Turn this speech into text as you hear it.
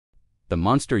The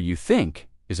monster you think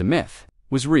is a myth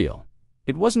was real.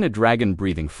 It wasn't a dragon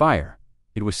breathing fire.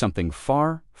 It was something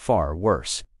far, far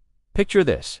worse. Picture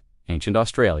this: ancient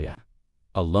Australia.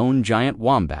 A lone giant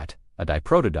wombat, a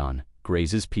diprotodon,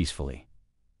 grazes peacefully.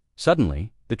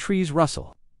 Suddenly, the trees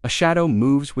rustle. A shadow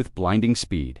moves with blinding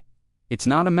speed. It's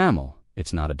not a mammal.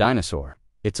 It's not a dinosaur.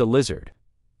 It's a lizard.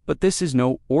 But this is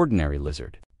no ordinary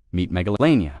lizard. Meet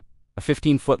Megalania, a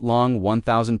 15-foot-long,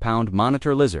 1,000-pound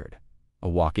monitor lizard, a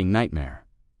walking nightmare.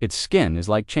 Its skin is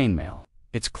like chainmail.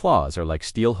 Its claws are like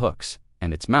steel hooks,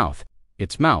 and its mouth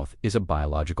is a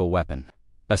biological weapon.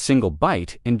 A single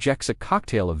bite injects a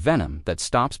cocktail of venom that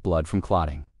stops blood from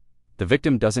clotting. The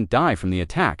victim doesn't die from the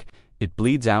attack. It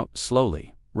bleeds out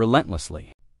slowly,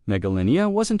 relentlessly. Megalania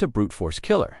wasn't a brute force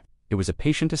killer. It was a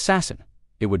patient assassin.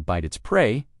 It would bite its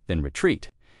prey, then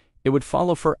retreat. It would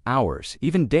follow for hours,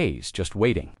 even days, just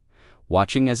waiting,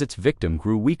 watching as its victim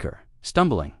grew weaker,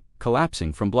 stumbling,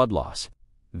 collapsing from blood loss.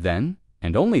 Then,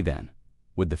 and only then,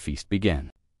 would the feast begin.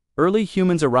 Early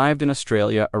humans arrived in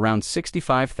Australia around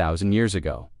 65,000 years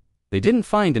ago. They didn't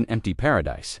find an empty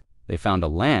paradise. They found a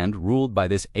land ruled by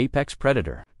this apex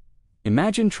predator.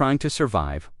 Imagine trying to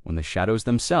survive when the shadows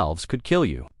themselves could kill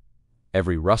you.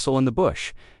 Every rustle in the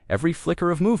bush, every flicker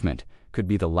of movement could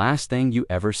be the last thing you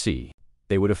ever see.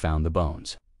 They would have found the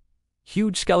bones.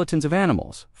 Huge skeletons of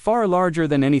animals, far larger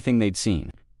than anything they'd seen,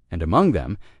 and among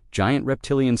them, giant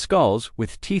reptilian skulls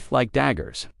with teeth like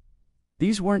daggers.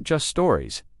 These weren't just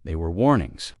stories, they were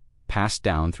warnings, passed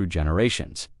down through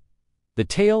generations. The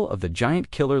tale of the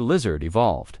giant killer lizard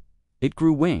evolved. It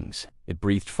grew wings, it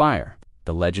breathed fire.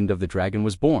 The legend of the dragon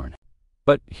was born.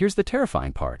 But here's the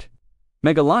terrifying part.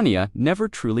 Megalania never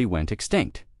truly went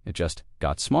extinct. It just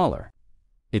got smaller.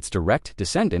 Its direct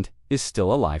descendant is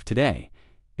still alive today.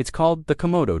 It's called the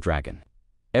Komodo dragon.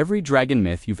 Every dragon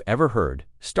myth you've ever heard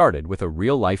started with a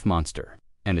real-life monster,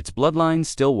 and its bloodline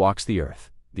still walks the earth.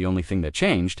 The only thing that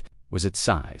changed was its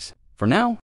size. For now,